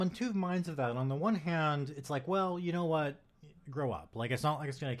on two minds of that. On the one hand, it's like, well, you know what? Grow up. Like, it's not like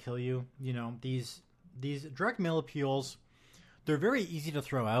it's going to kill you. You know, these direct mail appeals, they're very easy to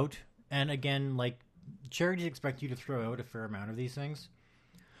throw out. And again, like, charities expect you to throw out a fair amount of these things.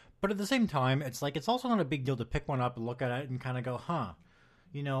 But at the same time, it's like, it's also not a big deal to pick one up and look at it and kind of go, huh,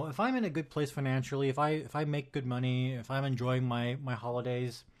 you know, if I'm in a good place financially, if I make good money, if I'm enjoying my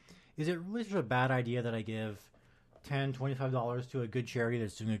holidays, is it really such a bad idea that I give $10, $25 to a good charity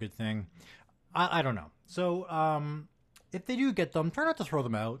that's doing a good thing? I don't know. So if they do get them, try not to throw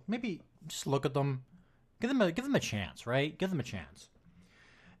them out. Maybe just look at them. Give them a chance, right? Give them a chance.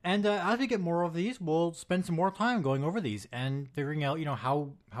 And as we get more of these, we'll spend some more time going over these and figuring out, you know,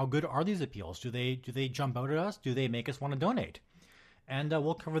 how good are these appeals? Do they jump out at us? Do they make us want to donate? And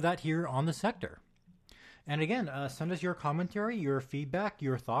we'll cover that here on The Sector. And again, send us your commentary, your feedback,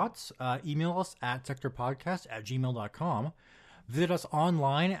 your thoughts. Email us at sectorpodcast@gmail.com. Visit us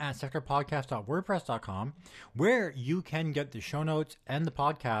online at sectorpodcast.wordpress.com, where you can get the show notes and the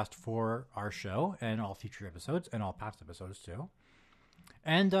podcast for our show and all future episodes and all past episodes too.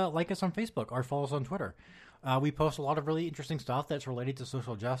 And like us on Facebook or follow us on Twitter. We post a lot of really interesting stuff that's related to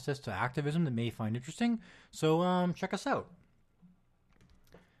social justice, to activism that you may find interesting. So check us out.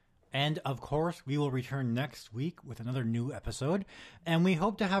 And, of course, we will return next week with another new episode. And we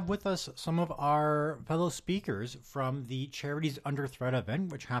hope to have with us some of our fellow speakers from the Charities Under Threat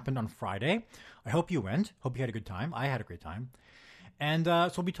event, which happened on Friday. I hope you went. Hope you had a good time. I had a great time. And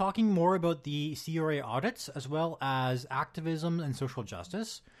so we'll be talking more about the CRA audits as well as activism and social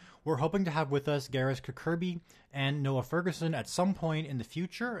justice. We're hoping to have with us Gareth Kirby and Noah Ferguson at some point in the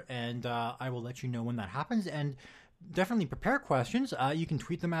future, and I will let you know when that happens. And definitely prepare questions. You can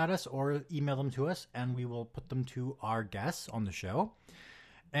tweet them at us or email them to us, and we will put them to our guests on the show.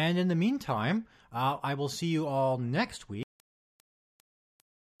 And in the meantime, I will see you all next week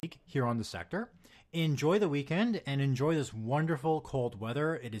here on The Sector. Enjoy the weekend and enjoy this wonderful cold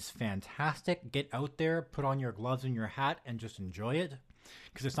weather. It is fantastic. Get out there, put on your gloves and your hat, and just enjoy it,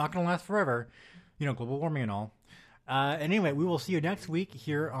 because it's not going to last forever. You know, global warming and all. Anyway, we will see you next week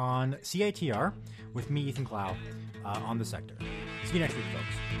here on CITR with me, Ethan Clow, on The Sector. See you next week,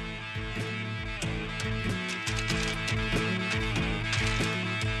 folks.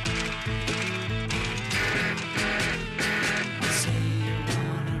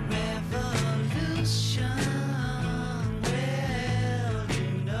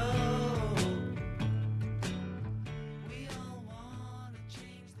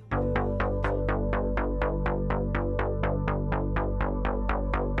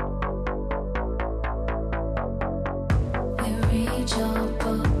 Read your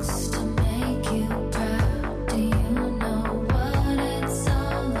books to me.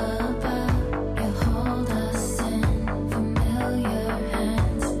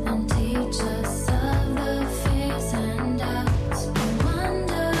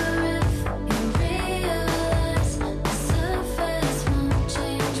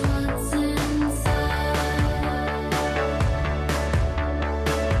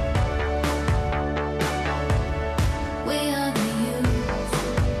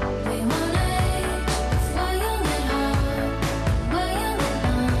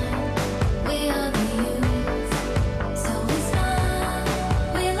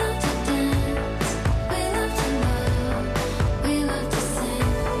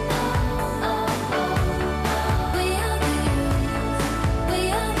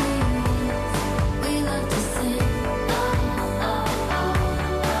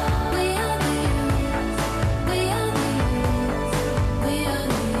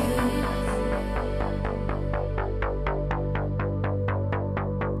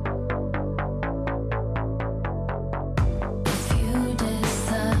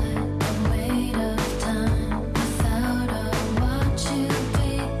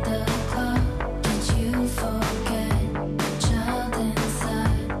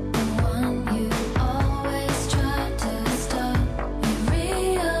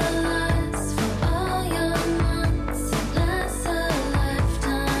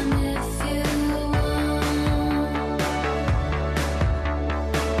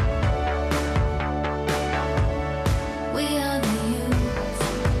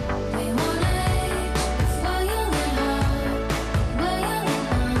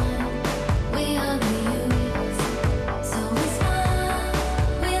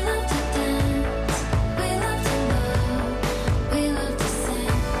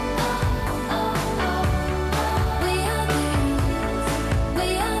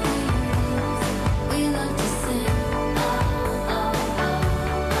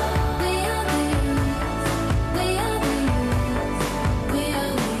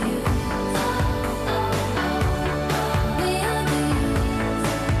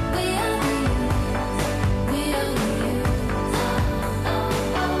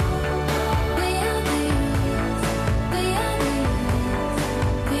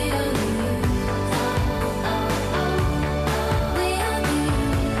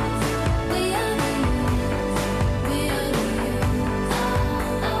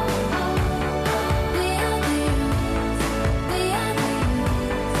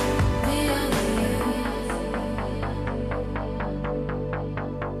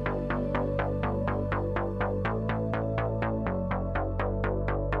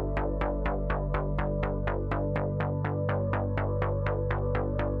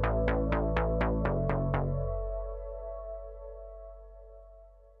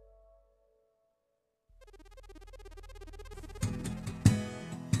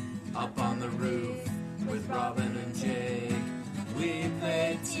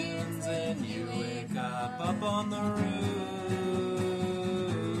 on the roof.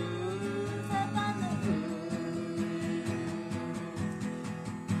 Up on the roof.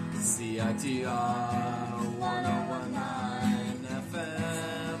 CITR 1019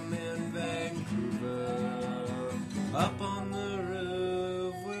 FM in Vancouver. Up on the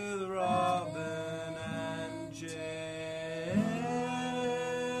roof with Robin and Jake.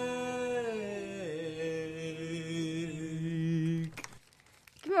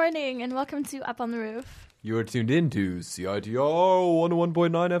 Good morning and welcome to Up on the Roof. You are tuned in to CITR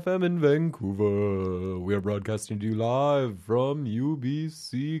 101.9 FM in Vancouver. We are broadcasting to you live from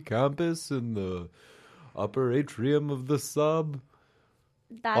UBC campus in the upper atrium of the sub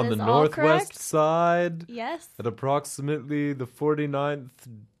That on is the all northwest correct. side Yes. at approximately the 49th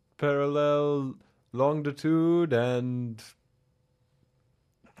parallel longitude and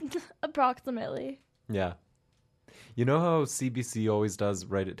Approximately. yeah. You know how CBC always does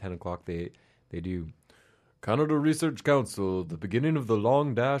right at 10 o'clock? They do Canada Research Council. The beginning of the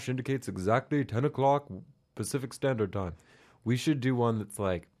long dash indicates exactly 10 o'clock Pacific Standard Time. We should do one that's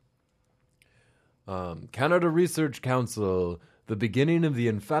like Canada Research Council. The beginning of the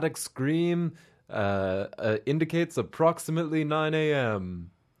emphatic scream indicates approximately 9 a.m.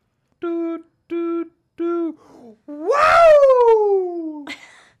 Do, do, do. Wow!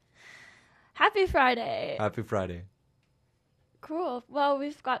 Happy Friday. Happy Friday. Cool. Well,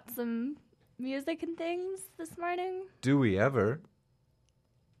 we've got some music and things this morning. Do we ever?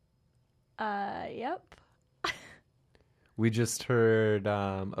 Yep. We just heard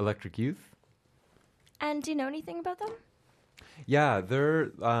Electric Youth. And do you know anything about them? Yeah,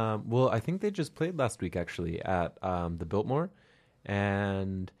 they're well, I think they just played last week actually at the Biltmore,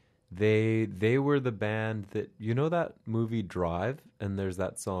 and they were the band that, you know that movie Drive, and there's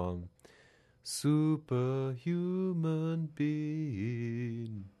that song Superhuman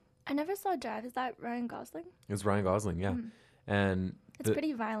Being. I never saw Drive. Is that Ryan Gosling? It's Ryan Gosling, yeah. And It's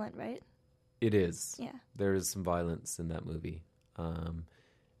pretty violent, right? it is. Yeah. There is some violence in that movie.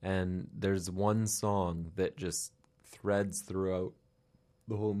 And there's one song that just threads throughout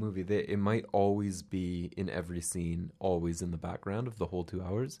the whole movie. It might always be in every scene, always in the background of the whole 2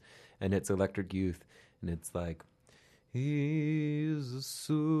 hours. And it's Electric Youth. And it's like, he's a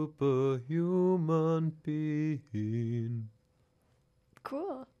superhuman being.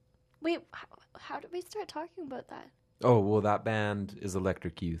 Cool. Wait, how did we start talking about that? Oh, well, that band is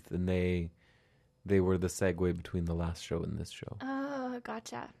Electric Youth. And they were the segue between the last show and this show. Oh,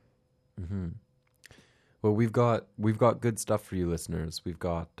 gotcha. Mm-hmm. Well, we've got good stuff for you listeners. We've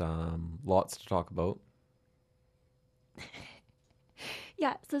got lots to talk about.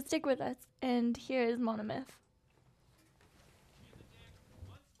 Yeah, so stick with us. And here is Monomyth.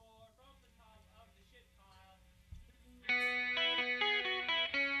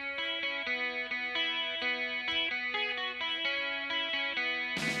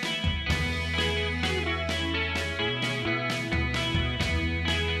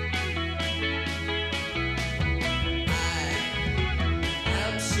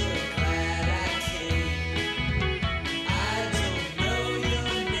 I'm so glad I came. I don't know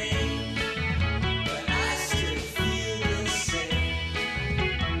your name, but I still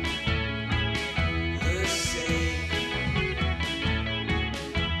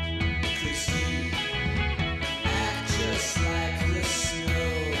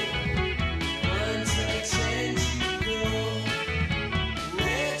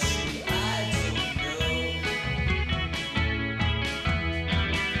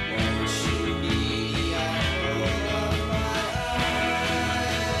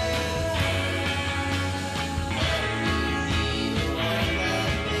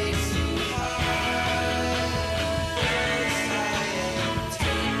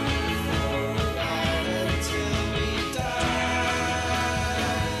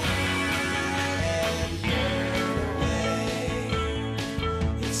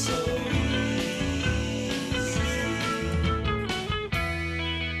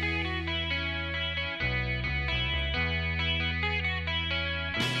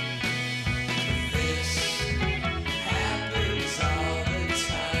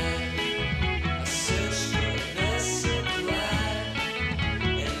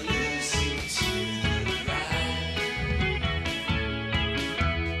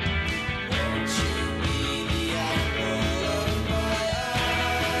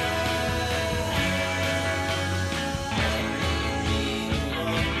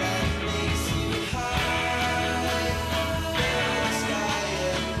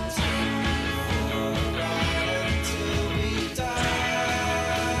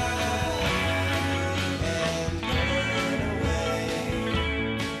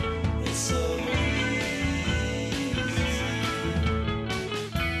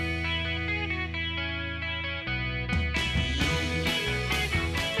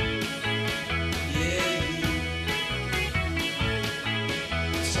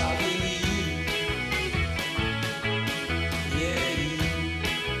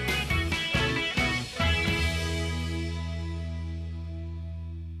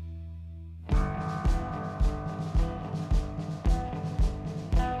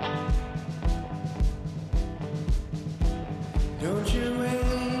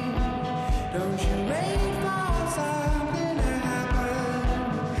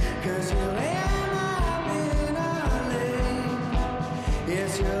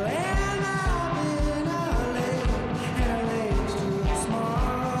you'll end up in a lake, and a lake's too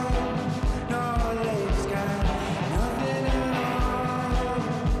small. No, a lake's got nothing at all.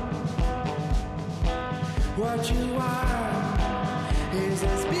 What you are is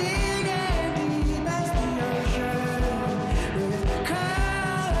as big and deep as the ocean, with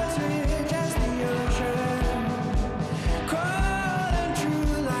colors rich as the ocean, cold and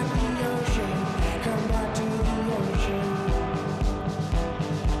true like the ocean. Come back to the ocean.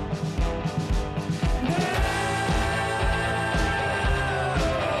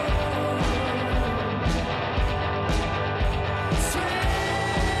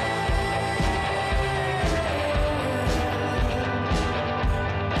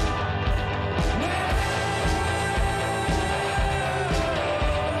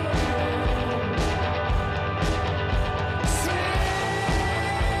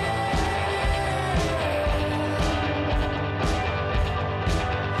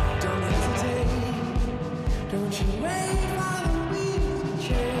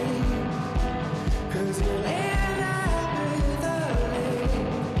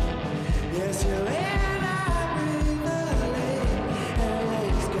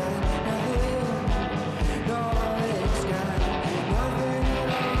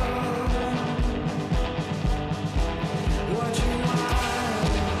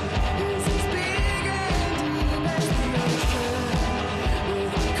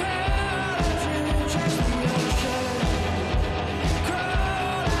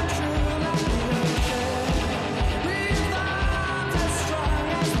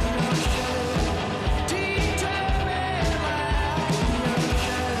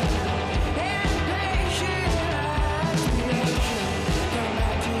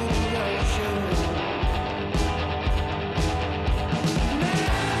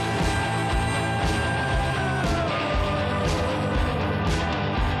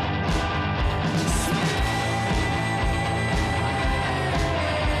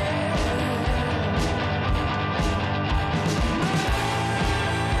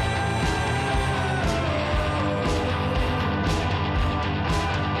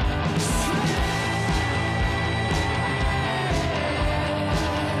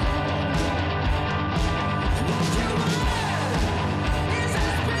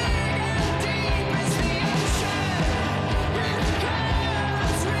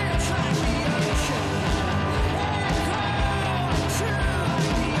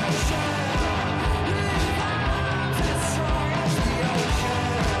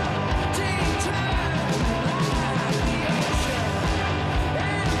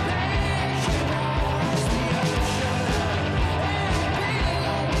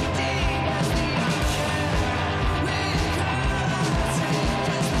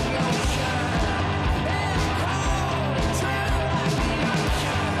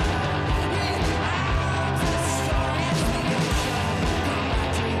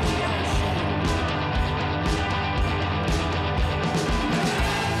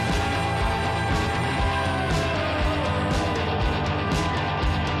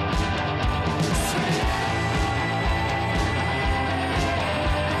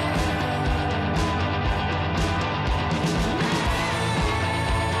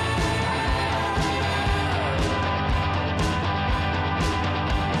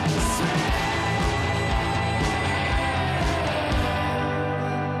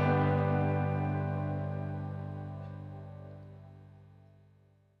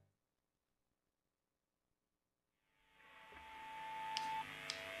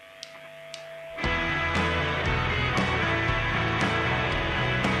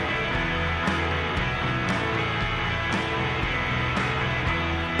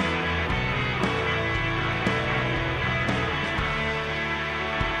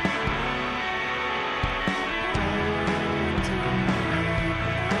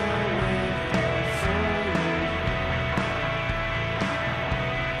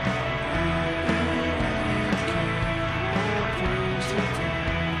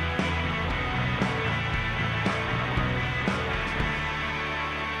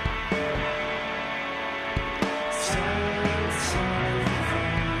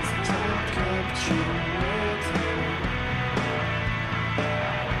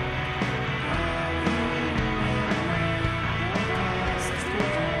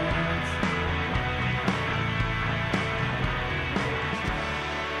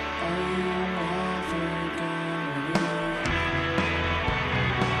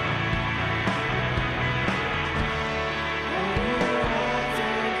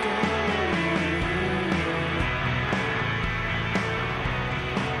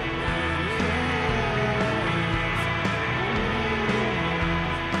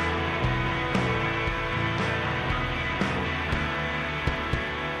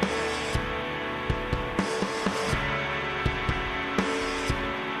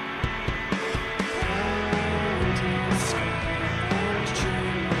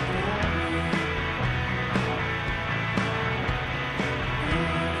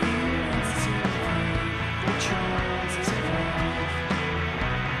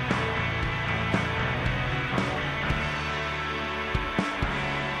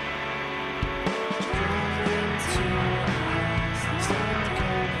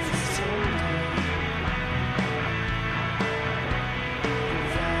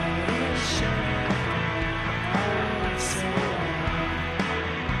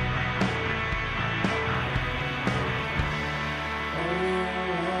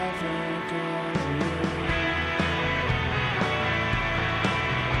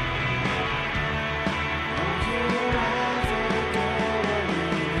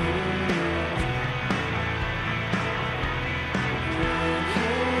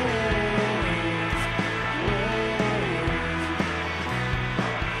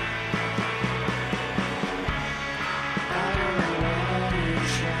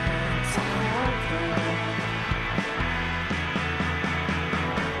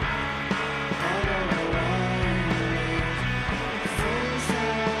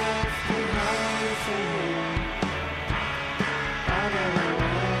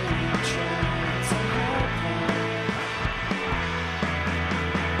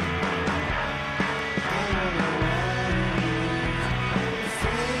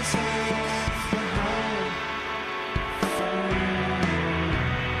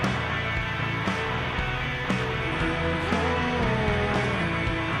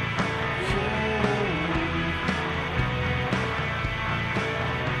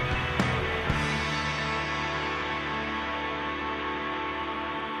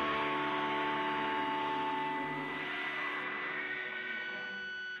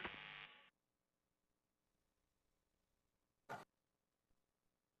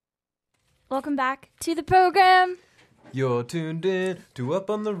 Welcome back to the program. You're tuned in to Up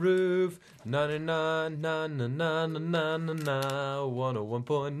on the Roof, 99,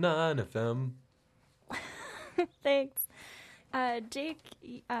 101.9 FM. Thanks. Jake,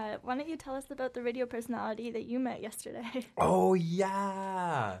 why don't you tell us about the radio personality that you met yesterday? Oh,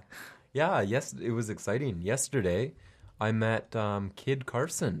 yeah. Yeah, yes, it was exciting. Yesterday, I met Kid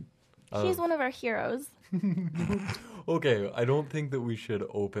Carson. He's one of our heroes. Okay, I don't think that we should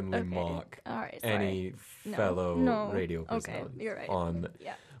openly Okay. mock All right, sorry. any No. fellow No. radio Okay, personalities you're right. on.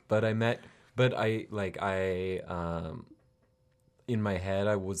 Yeah. But in my head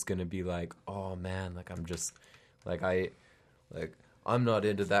I was gonna be like, oh man, like I'm not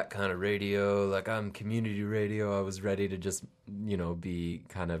into that kind of radio, like I'm community radio. I was ready to just, be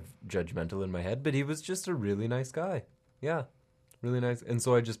kind of judgmental in my head, but he was just a really nice guy. Yeah, really nice. And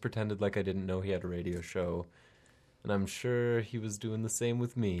so I just pretended like I didn't know he had a radio show. And I'm sure he was doing the same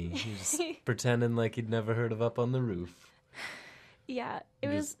with me. He was pretending like he'd never heard of Up on the Roof. Yeah, it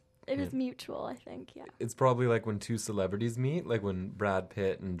was mutual, I think, yeah. It's probably like when two celebrities meet, like when Brad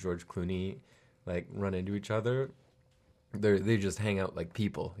Pitt and George Clooney like run into each other. They just hang out like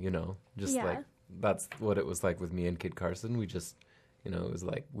people, Just Yeah. like that's what it was like with me and Kid Carson. We just, it was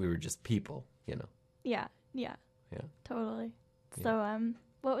like we were just people, Yeah. Yeah. Totally. Yeah. So,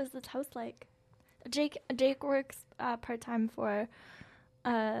 what was this house like? Jake works part-time for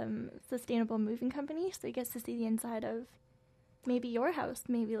Sustainable Moving Company, so he gets to see the inside of maybe your house,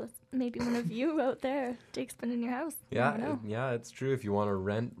 maybe one of you out there. Jake's been in your house. You never know. Yeah, it's true. If you want to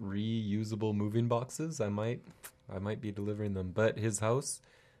rent reusable moving boxes, I might be delivering them. But his house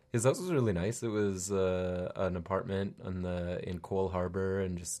was really nice. It was an apartment in Cole Harbor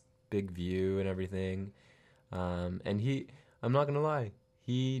and just big view and everything. And I'm not gonna lie,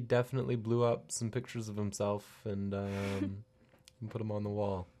 he definitely blew up some pictures of himself and put them on the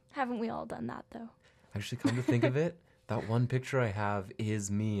wall. Haven't we all done that, though? Actually, come to think of it, that one picture I have is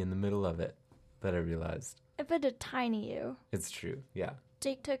me in the middle of it that I realized. But a tiny you. It's true, yeah.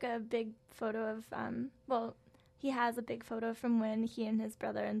 Jake took a big photo of, he has a big photo from when he and his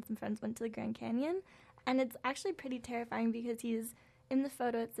brother and some friends went to the Grand Canyon. And it's actually pretty terrifying because in the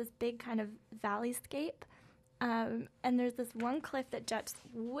photo, it's this big kind of valleyscape. And there's this one cliff that juts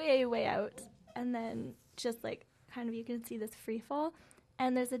way, way out. And then just like kind of you can see this free fall.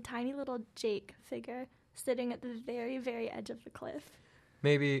 And there's a tiny little Jake figure sitting at the very, very edge of the cliff.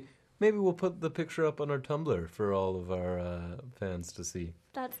 Maybe we'll put the picture up on our Tumblr for all of our fans to see.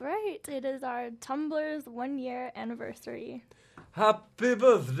 That's right. It is our Tumblr's 1-year anniversary. Happy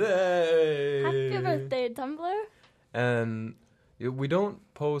birthday! Happy birthday, Tumblr. And we don't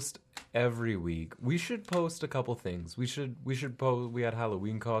post every week. We should post a couple things. We should post. We had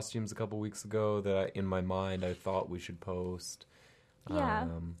Halloween costumes a couple weeks ago that in my mind I thought we should post. Yeah.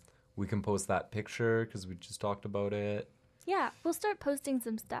 We can post that picture because we just talked about it. Yeah, we'll start posting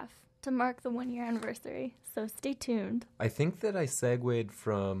some stuff to mark the 1-year anniversary, so stay tuned. I think that I segued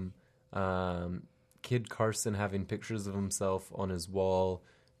from Kid Carson having pictures of himself on his wall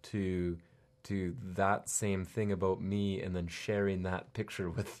to that same thing about me and then sharing that picture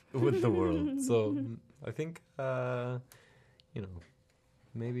with the world. So I think,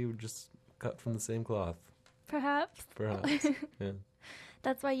 maybe we're just cut from the same cloth. Perhaps. Perhaps, yeah.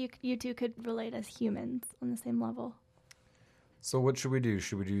 That's why you two could relate as humans on the same level. So what should we do?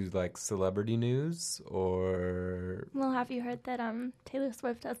 Should we do like celebrity news or? Well, have you heard that Taylor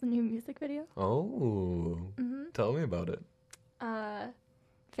Swift has a new music video? Oh, Tell me about it.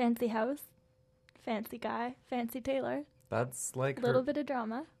 Fancy house, fancy guy, fancy Taylor. That's like A little bit of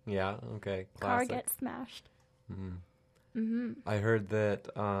drama. Yeah. Okay. Car Classic. gets smashed. I heard that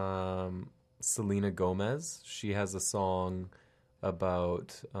Selena Gomez, she has a song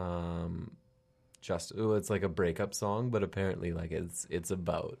about it's like a breakup song, but apparently like it's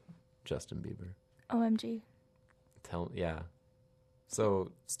about Justin Bieber. OMG. Yeah.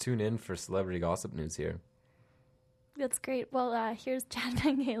 So let's tune in for celebrity gossip news here. That's great. Well, here's Chad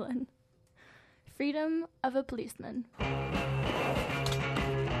Van Halen. Freedom of a Policeman.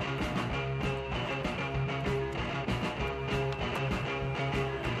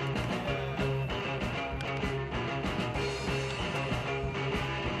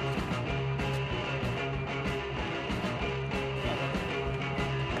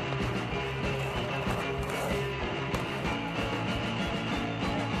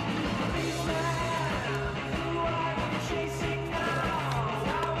 Chasing now,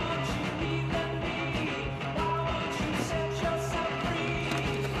 why won't you leave me? Why won't you set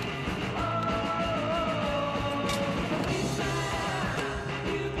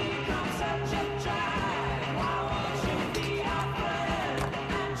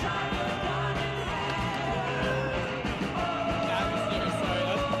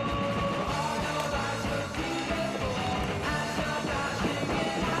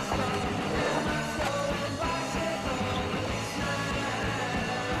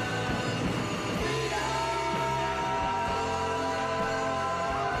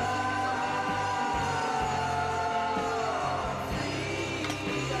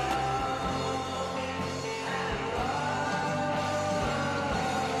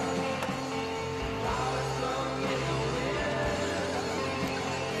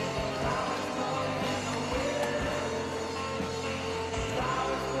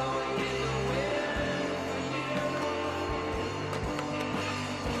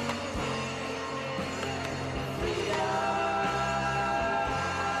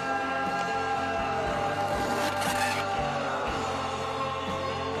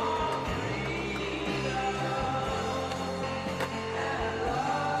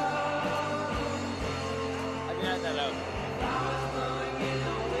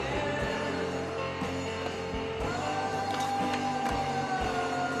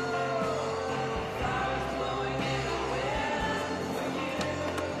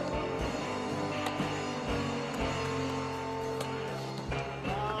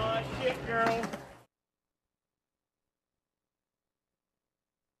girl.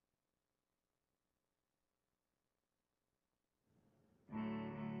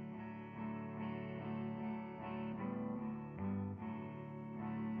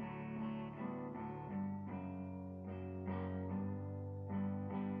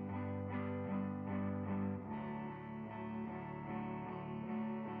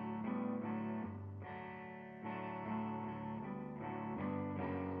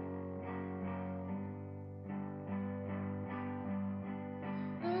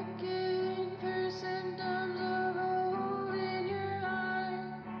 Looking for symptoms of a hole in your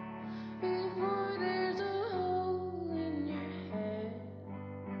heart before there's a hole in your head.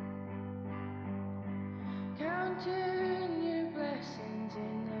 Counting your blessings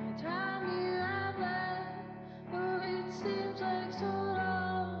in the time you have left. Oh, it seems like so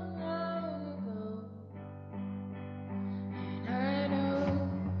long, long ago. And I know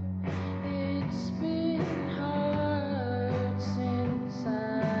it's been hard since I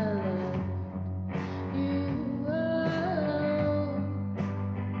left you alone,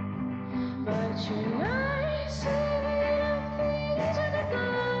 but you're nice and things are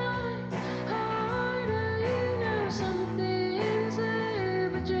goodbye. Harder, you know something's there,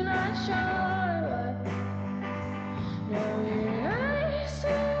 but you're not sure what. No, you're nice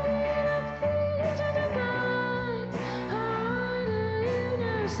and things are goodbye. Harder, you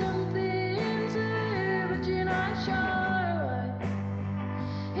know something's there, but you're not sure what.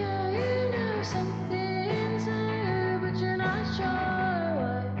 Yeah, you know something's there, but you're not sure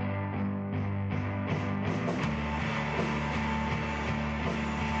what.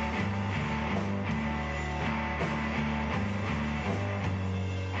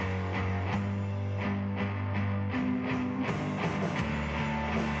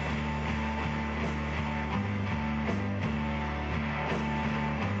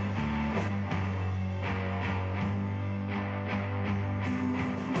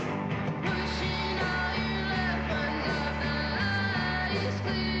 Pushing all your loved ones off the ice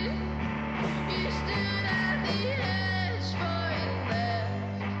cliff. You stood at the edge for it left.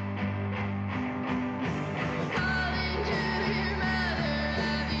 Calling to your mother,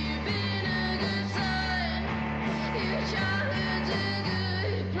 have you been a good son? Your childhood's a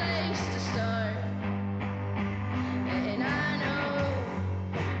good place to start. And I know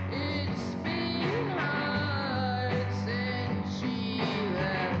it's been hard since she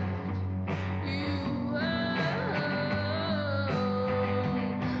left you alone,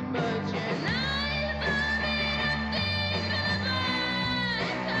 but you're nice and things gonna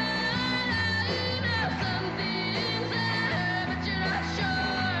find. You know something's there, but you're not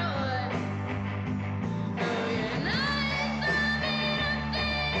sure what. No, you're nice and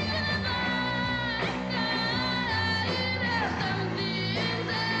things gonna find. You know something's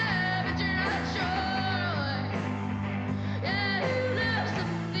there, but you're not sure what. Yeah, you know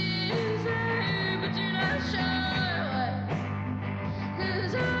something's there, but you're not sure what.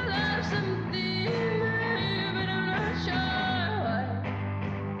 'Cause I love something there, but I'm not sure what.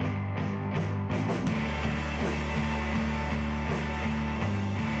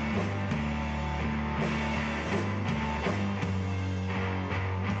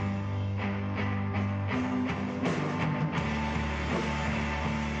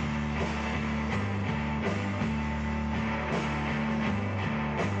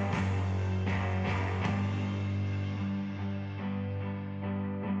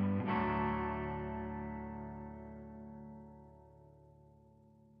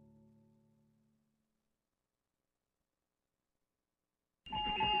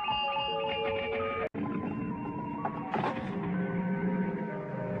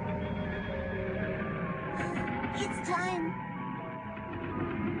 It's time.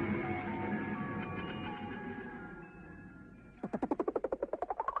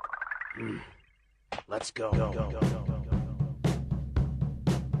 Let's go.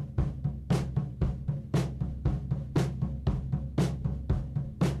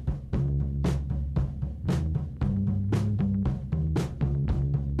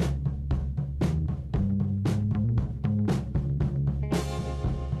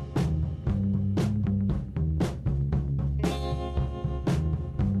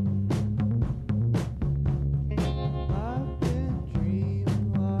 I've been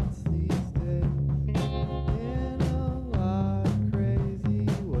dreaming lots these days in a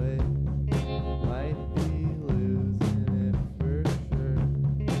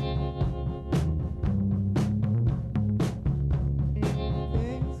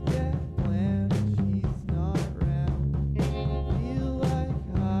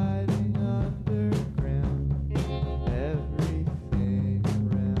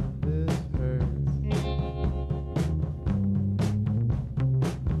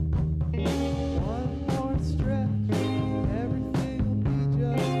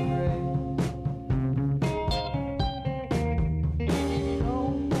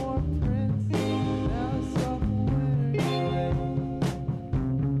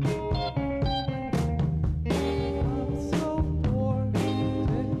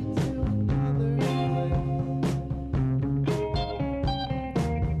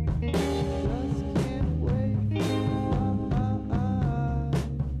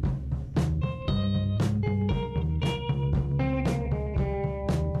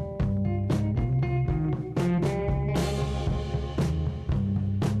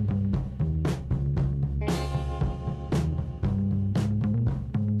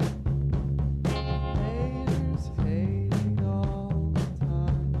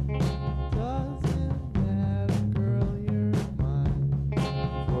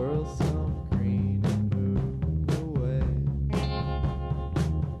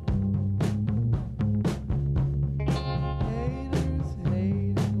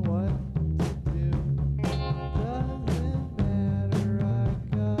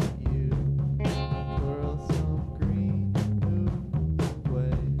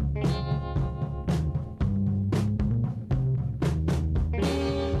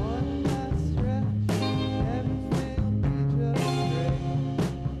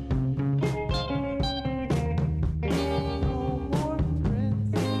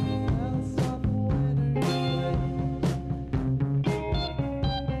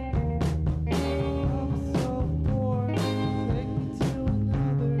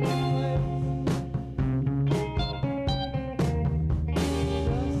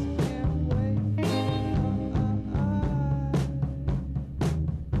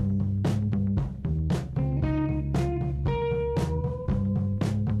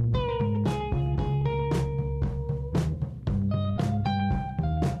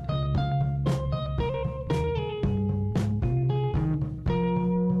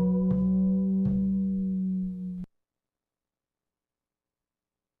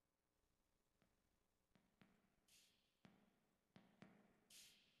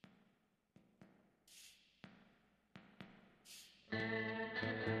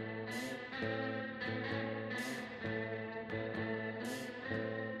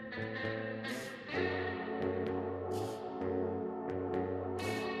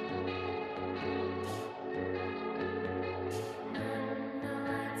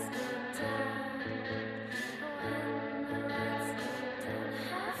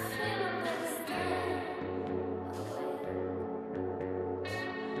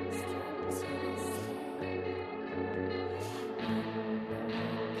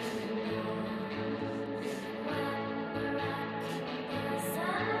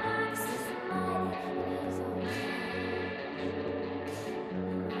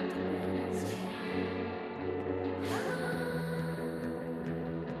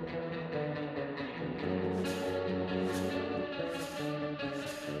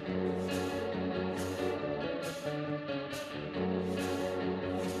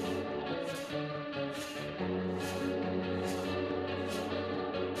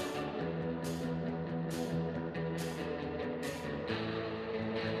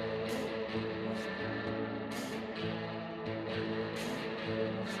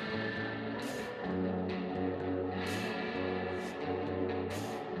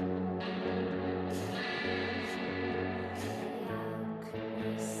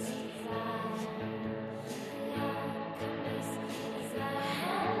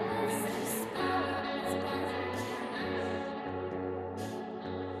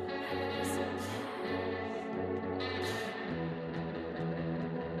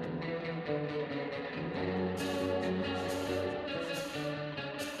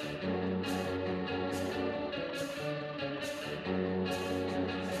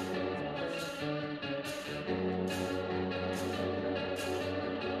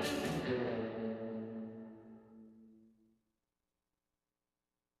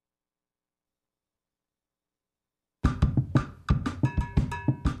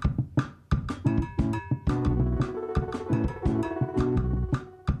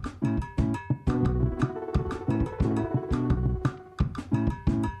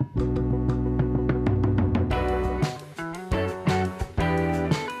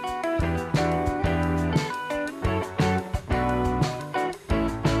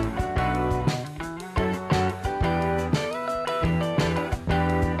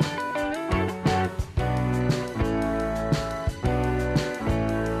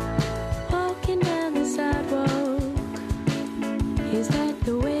Walking down the sidewalk, is that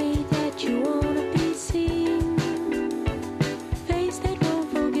the way that you wanna be seen? Face that won't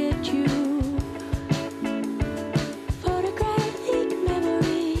forget you, photographic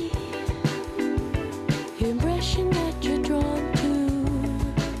memory, impression that you're drawn to.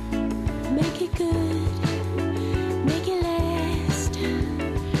 Make it good, make it last.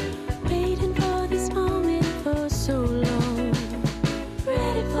 Waiting for this moment for so long.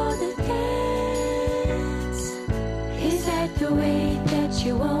 Ready for the dance. Is that the way that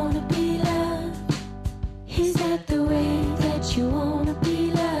you wanna be loved? Is that the way that you wanna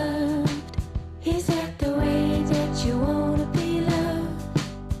be loved? Is that the way that you wanna be loved?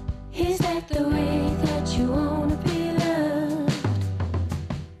 Is that the way that you wanna be loved?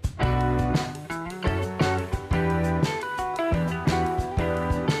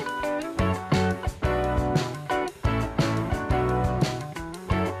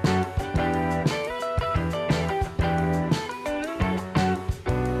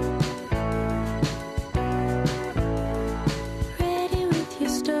 Ready with your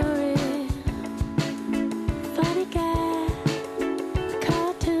story. Funny guy,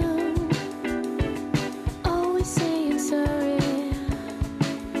 cartoon, always saying sorry.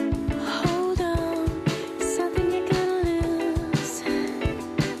 Hold on, something you're gonna lose.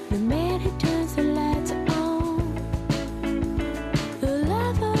 The man who turns the lights on, the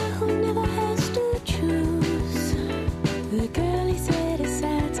lover who never has to choose, the girl he set his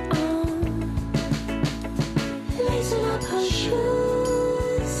sights on. Lacing up her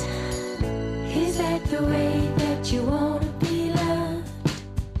shoes. Is that the way that you wanna be loved?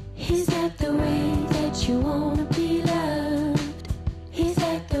 Is that the way that you wanna be loved? Is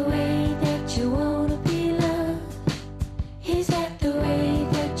that the way that you wanna be loved? Is that the way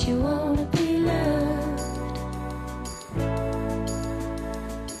that you wanna be loved?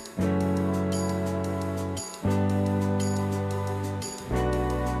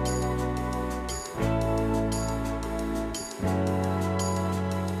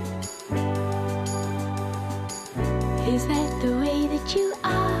 Is that the way that you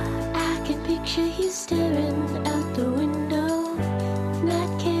are? I can picture you staring out the window, not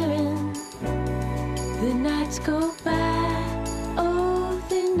caring. The nights go by, oh,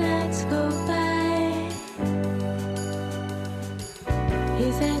 the nights go by.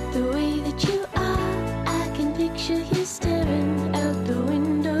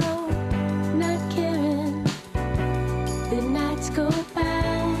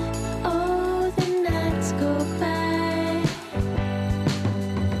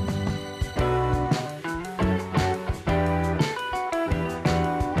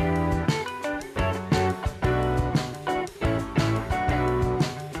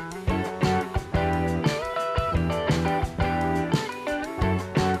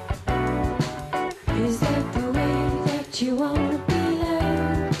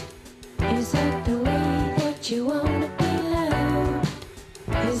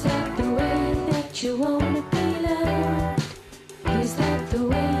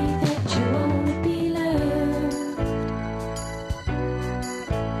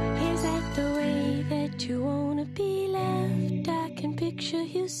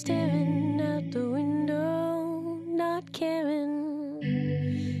 staring out the window, not caring.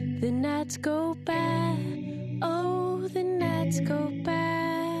 The nights go by, oh, the nights go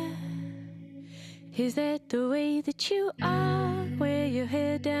by. Is that the way that you are? Wear your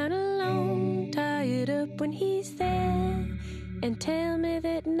head down alone, tie it up when he's there, and tell me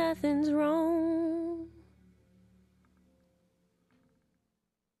that nothing's wrong.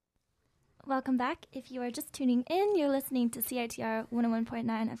 Welcome back. If you are just tuning in, you're listening to CITR 101.9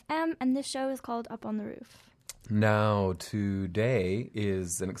 FM, and this show is called Up on the Roof. Now, today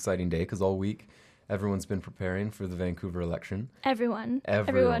is an exciting day because all week everyone's been preparing for the Vancouver election. Everyone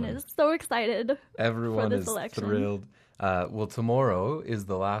Everyone. is so excited. Everyone this is election. thrilled. Well, tomorrow is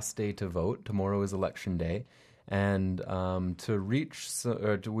the last day to vote. Tomorrow is election day. And we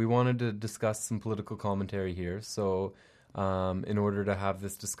wanted to discuss some political commentary here. So in order to have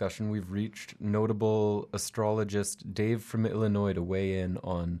this discussion, we've reached notable astrologist Dave from Illinois to weigh in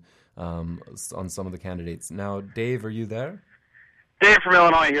on some of the candidates. Now, Dave, are you there? Dave from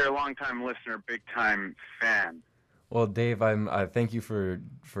Illinois here, longtime listener, big-time fan. Well, Dave, I thank you for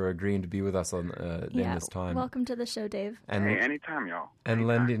agreeing to be with us in this time. Welcome to the show, Dave. And Hey, anytime, y'all. and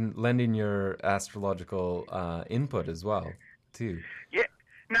Anytime. lending your astrological input as well, too. Yeah.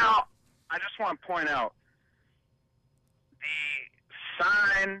 Now, I just want to point out the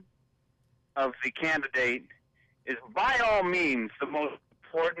sign of the candidate is by all means the most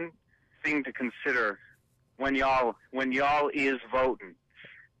important thing to consider when y'all is voting.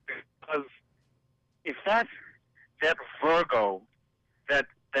 Because if that Virgo, that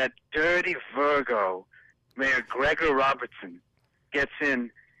dirty Virgo, Mayor Gregor Robertson, gets in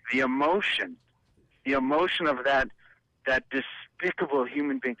the emotion of that despicable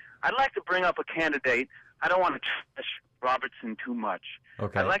human being. I'd like to bring up a candidate. I don't want to trash Robertson too much.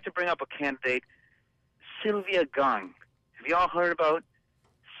 Okay. I'd like to bring up a candidate, Sylvia Gung. Have you all heard about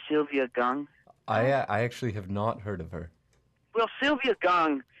Sylvia Gung? I actually have not heard of her. Well, Sylvia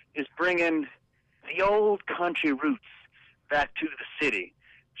Gung is bringing the old country roots back to the city.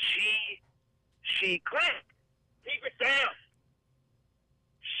 Chris, keep it down.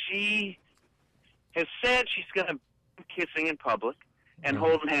 She has said she's going to be kissing in public and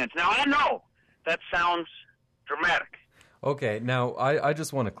holding hands. Now, I know that sounds dramatic. Okay, now I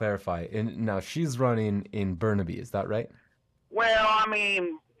just want to clarify. Now she's running in Burnaby, is that right? Well, I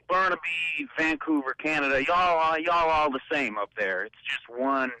mean, Burnaby, Vancouver, Canada, y'all all the same up there. It's just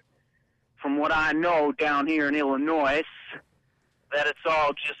one, from what I know down here in Illinois, that it's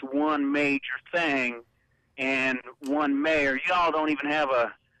all just one major thing and one mayor. Y'all don't even have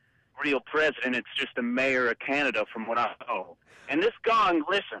a real president. It's just a mayor of Canada, from what I know. And this Gung,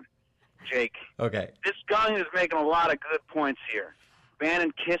 listen, Jake, Okay. this Gung is making a lot of good points here.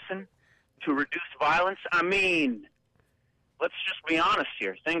 Banning kissing to reduce violence. I mean, let's just be honest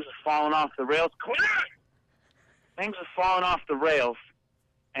here. Things have fallen off the rails. Things have fallen off the rails,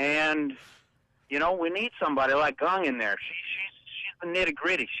 and you know we need somebody like Gung in there. She's the nitty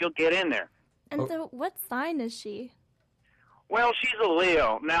gritty. She'll get in there. And so, what sign is she? Well, she's a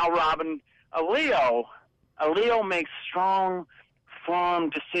Leo. Now, Robin, a Leo makes strong, firm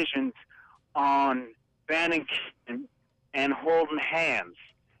decisions on banning kissing and holding hands.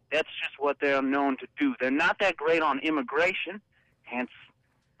 That's just what they're known to do. They're not that great on immigration, hence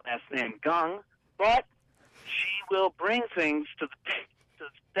last name Gung, but she will bring things to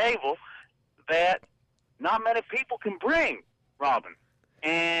the table that not many people can bring, Robin.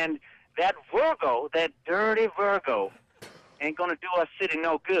 And that Virgo, that dirty Virgo, ain't gonna do our city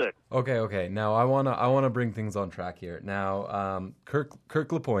no good. Okay. Now I wanna bring things on track here. Now,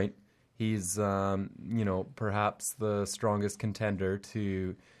 Kirk LaPointe, he's perhaps the strongest contender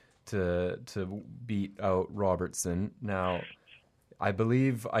to beat out Robertson. Now, I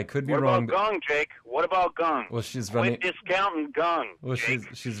believe I could be What wrong. about Gung, Jake? What about Gung? Well, she's running. Quit discounting Gung, Well,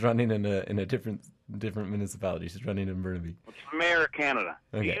 Jake. she's running in a different municipality. She's running in Burnaby. It's the mayor of Canada.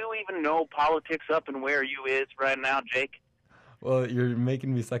 Okay. Do you even know politics up and where you is right now, Jake? Well, you're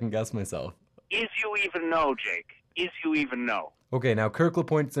making me second guess myself. Is you even know, Jake? Is you even know? Okay, now Kirk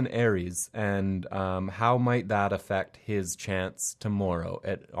LaPointe's in Aries, and how might that affect his chance tomorrow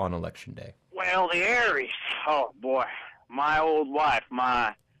on election day? Well, the Aries. Oh, boy. My old wife,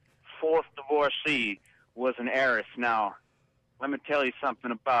 my fourth divorcee, was an heiress. Now, let me tell you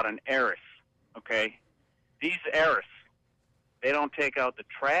something about an heiress, okay? These heiresses, they don't take out the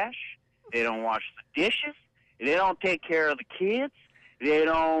trash. They don't wash the dishes. They don't take care of the kids. They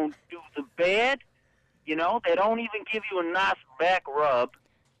don't do the bed. You know, they don't even give you a nice back rub.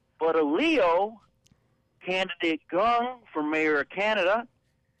 But a Leo, candidate Gung for mayor of Canada,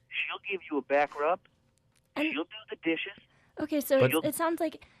 she'll give you a back rub. And- She'll do the dishes. Okay, so But- it sounds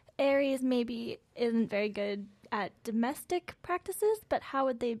like Aries maybe isn't very good at domestic practices, but how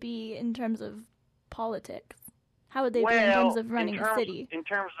would they be in terms of politics? How would they be in terms of running a city? In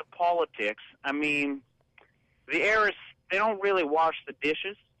terms of politics, I mean, the Aries, they don't really wash the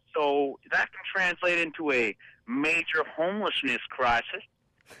dishes, so that can translate into a major homelessness crisis.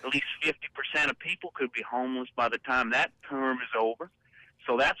 At least 50% of people could be homeless by the time that term is over.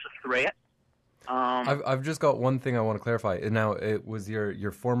 So that's a threat. I've just got one thing I want to clarify. Now, it was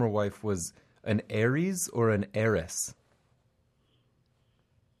your former wife was an Aries or an heiress?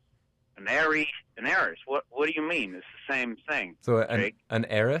 An Aries. What do you mean? It's the same thing. So Jake. an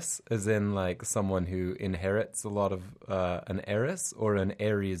heiress is in like someone who inherits a lot of an heiress, or an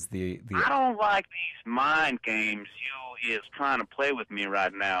Aries the I don't like these mind games you is trying to play with me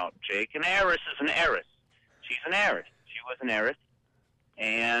right now, Jake. An heiress is an heiress. She's an heiress. She was an heiress,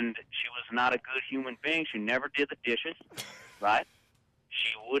 and she was not a good human being. She never did the dishes, right?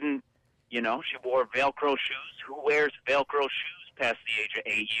 She wouldn't, she wore Velcro shoes. Who wears Velcro shoes past the age of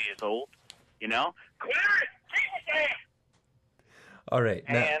 8 years old? All right.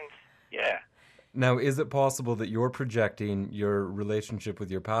 Now, And, yeah. now, is it possible that you're projecting your relationship with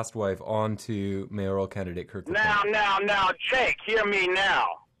your past wife onto mayoral candidate Kirk LaPointe? Now, Jake, hear me now.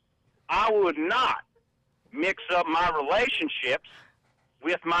 I would not mix up my relationships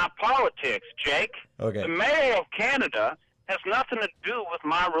with my politics, Jake. Okay. The mayor of Canada has nothing to do with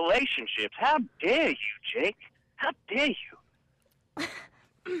my relationships. How dare you, Jake? How dare you?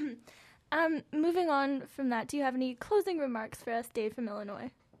 Moving on from that, do you have any closing remarks for us, Dave from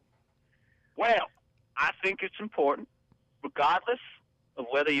Illinois? Well, I think it's important, regardless of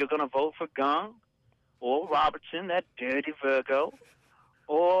whether you're going to vote for Gung or Robertson, that dirty Virgo,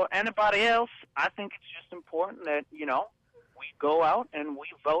 or anybody else. I think it's just important that, we go out and we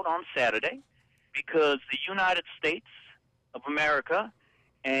vote on Saturday, because the United States of America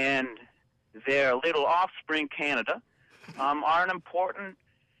and their little offspring, Canada, are an important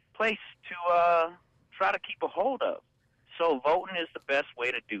place to try to keep a hold of. So voting is the best way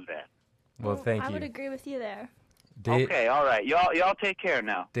to do that. Well, thank I you. would agree with you there. Dave, Okay, all right. Y'all take care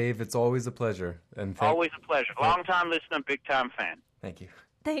now. Dave, it's always a pleasure. And Always a pleasure. Long-time listener, big-time fan. Thank you.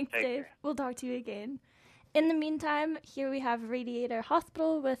 Thanks, Take Dave. care. We'll talk to you again. In the meantime, here we have Radiator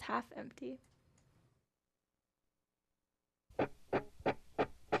Hospital with Half Empty.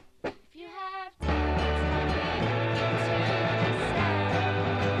 If you have tickets,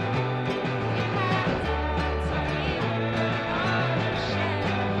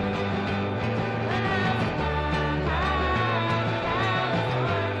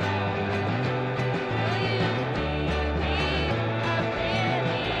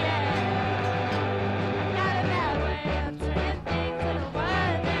 Got a bad way of turning things into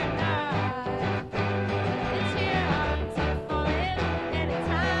what they're not.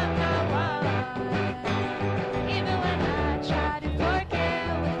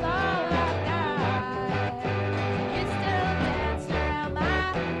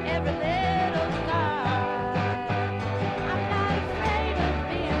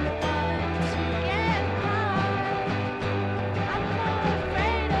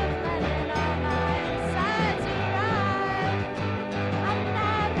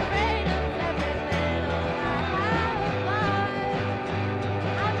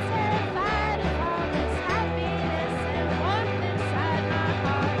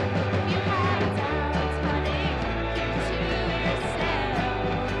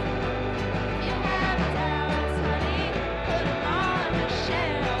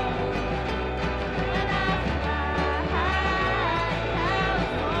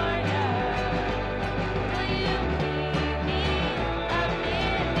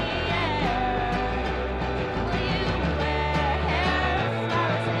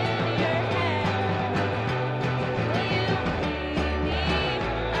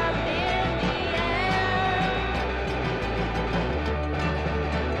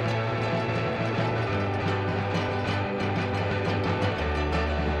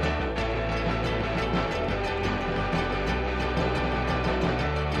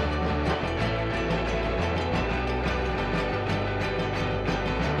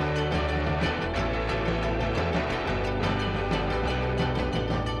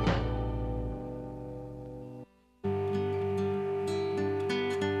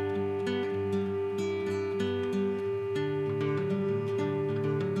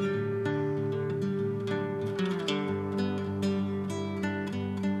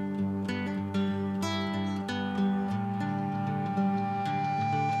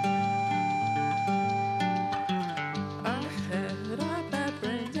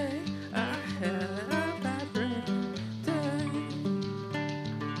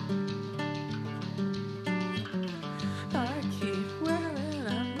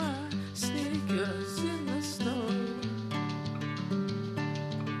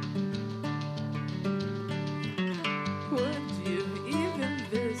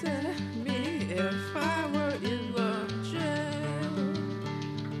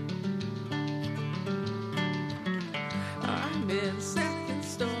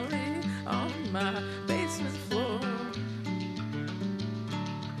 my basement floor.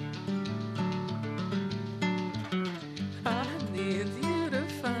 I need you to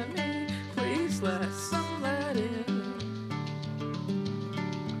find me. Please let somebody in.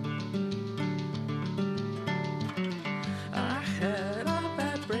 I had a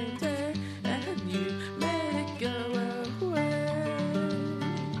bad brain day, and you made it go away.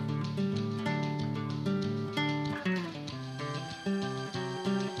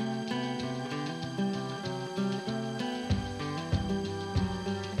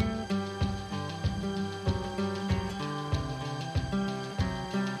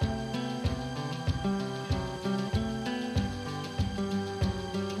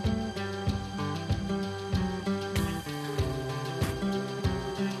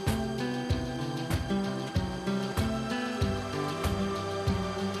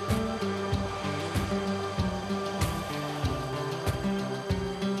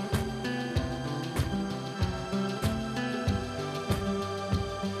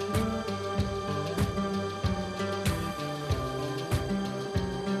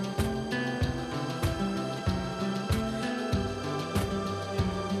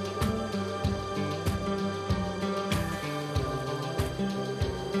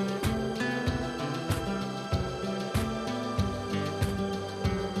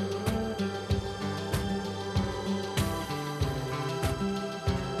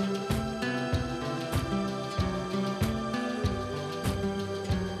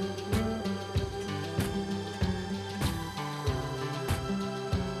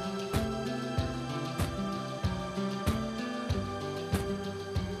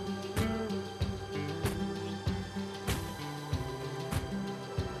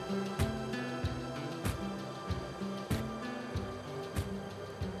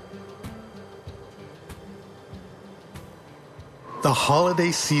 The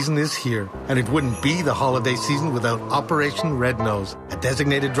holiday season is here, and it wouldn't be the holiday season without Operation Red Nose, a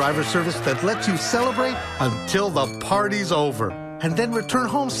designated driver service that lets you celebrate until the party's over, and then return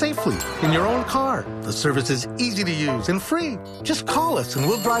home safely in your own car. The service is easy to use and free. Just call us and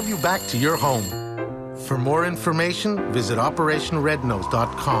we'll drive you back to your home. For more information, visit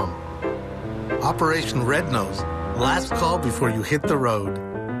OperationRedNose.com. Operation Red Nose, last call before you hit the road.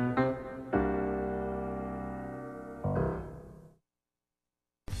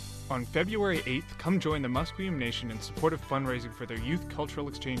 On February 8th, come join the Musqueam Nation in support of fundraising for their youth cultural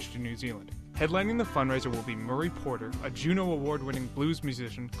exchange to New Zealand. Headlining the fundraiser will be Murray Porter, a Juno Award-winning blues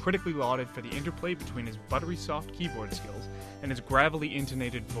musician critically lauded for the interplay between his buttery soft keyboard skills and his gravelly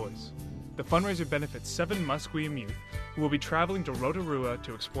intonated voice. The fundraiser benefits 7 Musqueam youth who will be traveling to Rotorua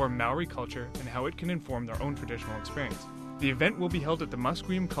to explore Maori culture and how it can inform their own traditional experience. The event will be held at the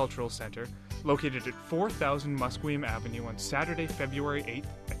Musqueam Cultural Center, located at 4000 Musqueam Avenue on Saturday, February 8th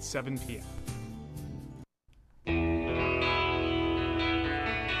at 7 p.m.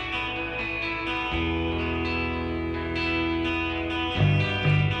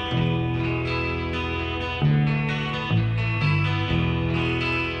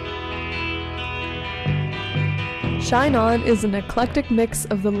 Shine On is an eclectic mix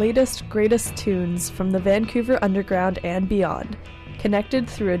of the latest, greatest tunes from the Vancouver Underground and beyond, connected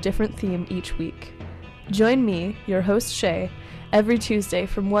through a different theme each week. Join me, your host Shay, every Tuesday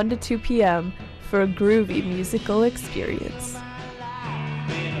from 1 to 2 p.m. for a groovy musical experience.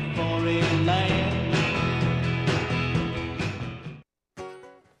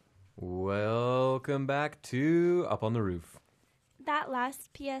 Welcome back to Up on the Roof. That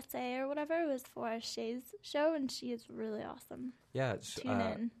last PSA or whatever was for Shay's show, and she is really awesome. Yeah, it's Tune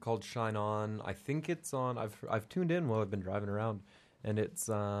in. called Shine On. I think it's on. I've tuned in while I've been driving around, and it's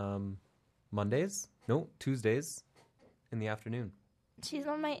Tuesdays in the afternoon. She's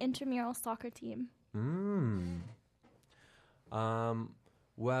on my intramural soccer team.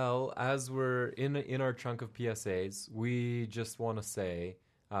 Well, as we're in our chunk of PSAs, we just want to say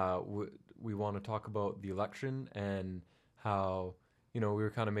we want to talk about the election and how, we were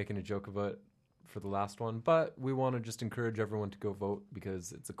kind of making a joke about it for the last one, but we want to just encourage everyone to go vote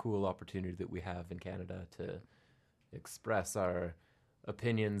because it's a cool opportunity that we have in Canada to express our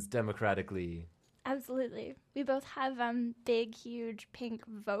opinions democratically. Absolutely. We both have big, huge pink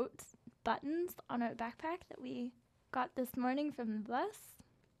vote buttons on our backpack that we got this morning from the bus.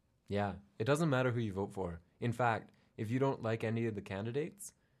 Yeah, it doesn't matter who you vote for. In fact, if you don't like any of the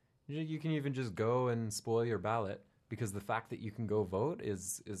candidates, you can even just go and spoil your ballot, because the fact that you can go vote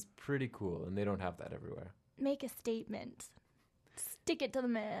is pretty cool, and they don't have that everywhere. Make a statement. Stick it to the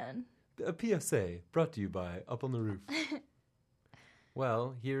man. A PSA brought to you by Up on the Roof.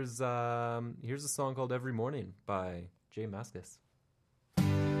 Well, here's a song called Every Morning by Jay Mascis.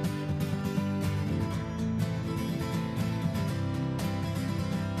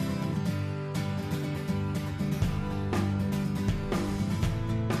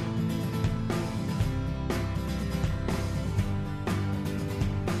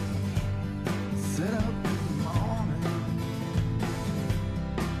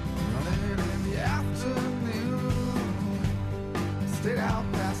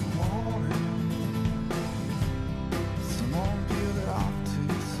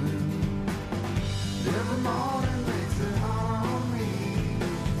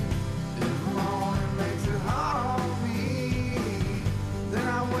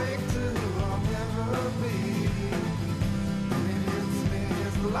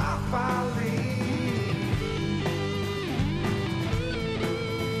 life I lead.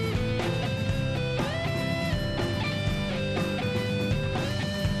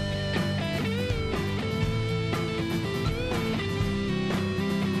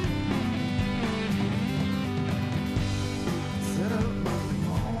 Set up Monday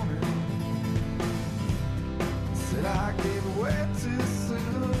morning. Said I gave away too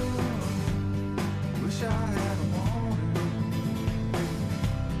soon. Wish I had a warning.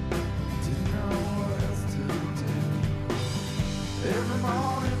 Didn't know what else to do. Every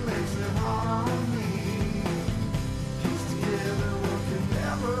morning makes it hard on me. Piece together what could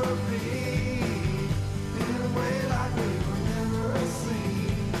never be. In a way like we were never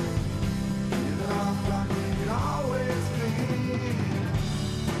seen. Give up like we could always be.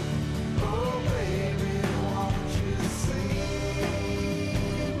 Oh baby, won't you see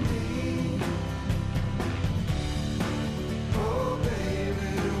me? Oh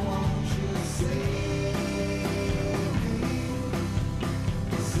baby, won't you see me?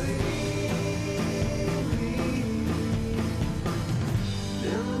 See me.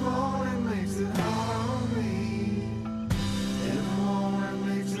 Every morning makes it hard on me. Every morning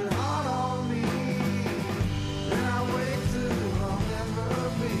makes it hard on me. Then I wake to who I'll never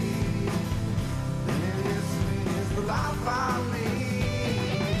be. Then it hits me as the life I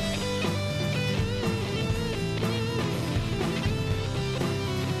lead.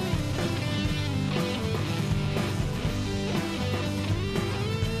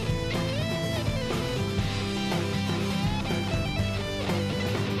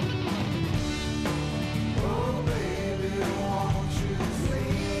 Oh baby, won't you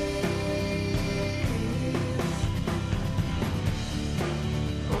please?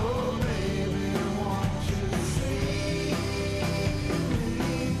 Oh baby, won't you see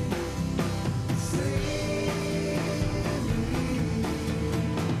me? See me?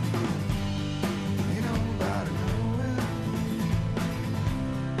 Ain't nobody knowing.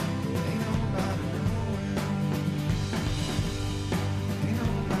 Ain't nobody knowing. Ain't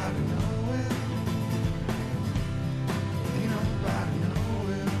nobody knowing. Ain't nobody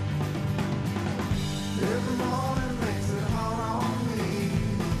knowing. Every morning makes it hard on me.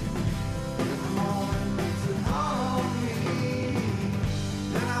 Every morning makes it hard on me.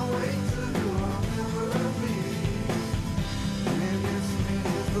 Then I wait to who I'll never be. And it hits me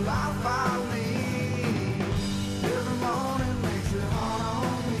as the life I lead. Every morning makes it hard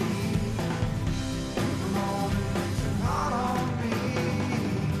on me. Every morning makes it hard on me.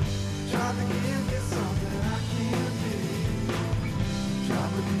 Tried to give you something I can't be. Try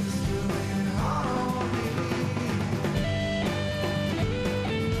but you still make it hard on me.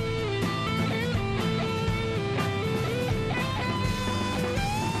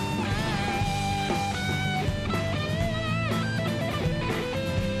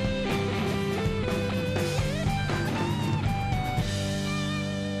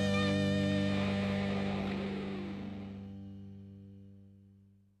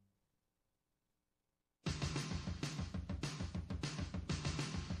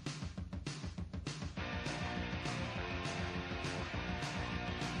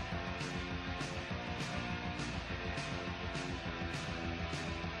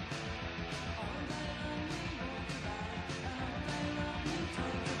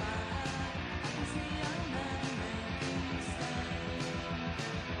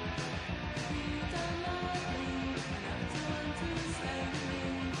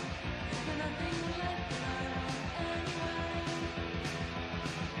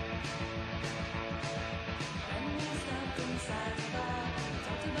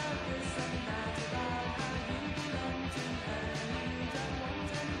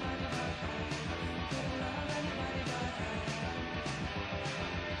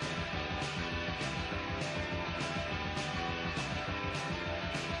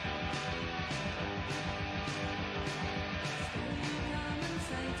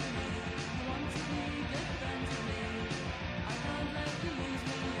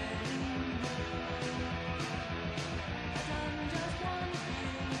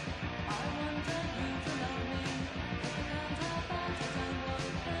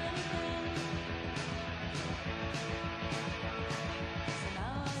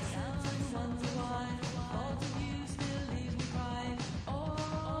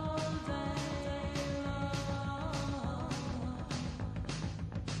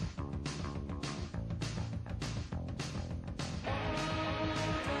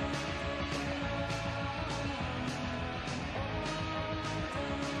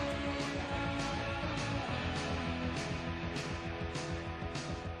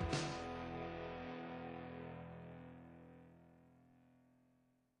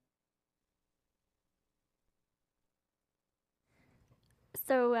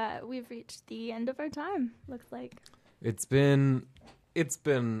 So we've reached the end of our time, looks like. It's been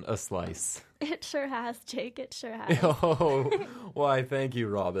a slice. It sure has, Jake. It sure has. Oh, why? Thank you,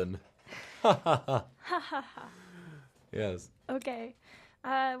 Robin. Yes. Okay.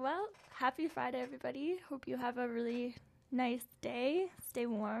 Well, happy Friday, everybody. Hope you have a really nice day. Stay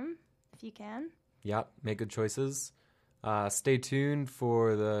warm if you can. Yeah, make good choices. Stay tuned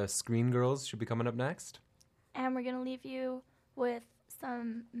for the Screen Girls. Should be coming up next. And we're going to leave you with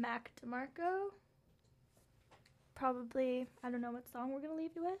some Mac DeMarco. Probably, I don't know what song we're going to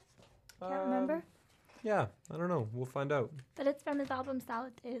leave you with. Can't remember. Yeah, I don't know. We'll find out. But it's from his album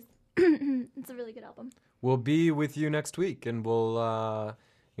Salad Days. It's a really good album. We'll be with you next week, and we'll,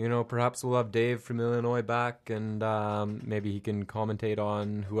 perhaps we'll have Dave from Illinois back, and maybe he can commentate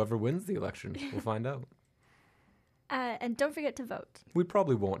on whoever wins the election. We'll find out. And don't forget to vote. We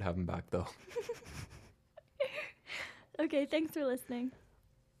probably won't have him back, though. Okay, thanks for listening.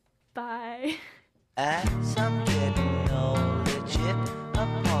 Bye. As I'm getting older, chip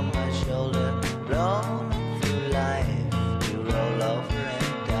upon my shoulder, roaming through life to roll over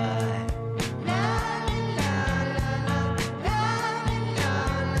and die.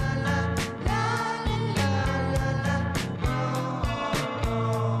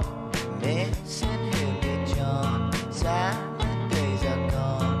 Missing Hippie John, silent days are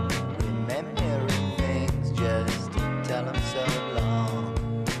gone, remembering things just to tell 'em so long.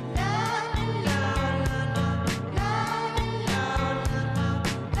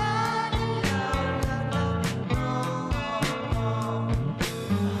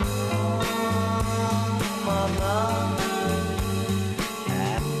 Mama,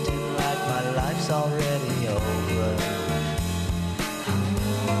 acting like my life's already over.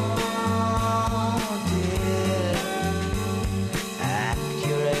 Oh dear, act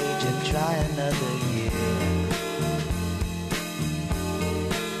your age and try another year.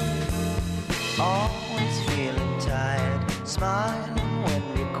 Always feeling tired, smiling when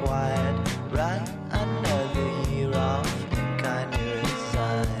required. Write another year off and kinda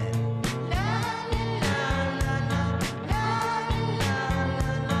resign.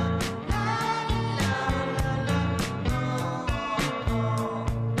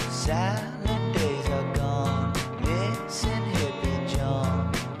 Silent days are gone, missing Hippie John.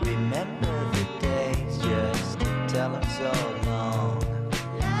 Remember the days just to tell 'em so long.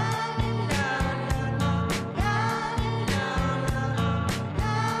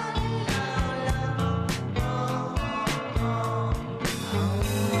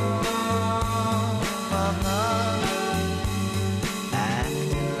 Mama,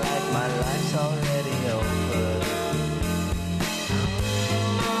 acting like my life's already over.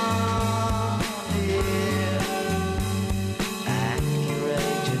 Dear, act your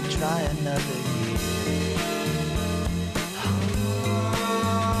age and try another year.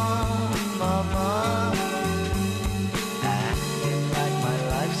 Mama, acting like my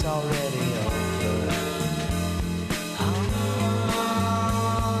life's already over.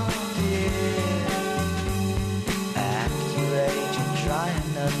 Dear, act your age and try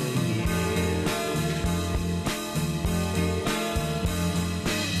another year.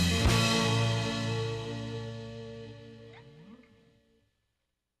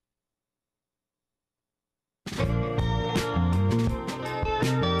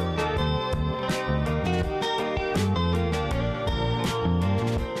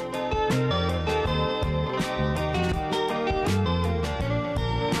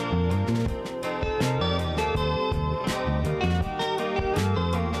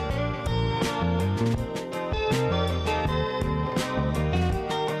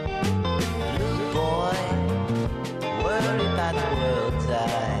 Little boy, worried about the world's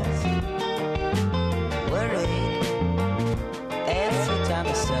eyes. Worried every time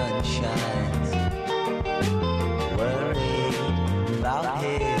the sun shines. Worried about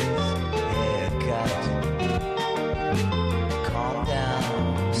his haircut. Calm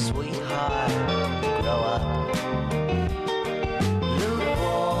down, sweetheart, grow up. Little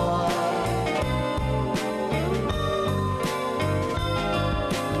boy,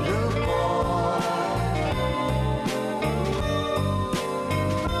 little boy,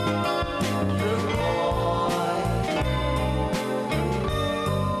 little boy,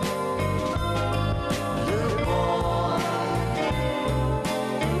 little boy,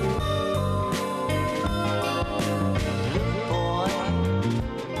 little boy,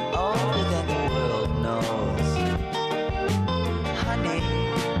 older than the world knows. Honey,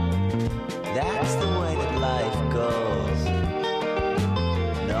 that's the way that life goes.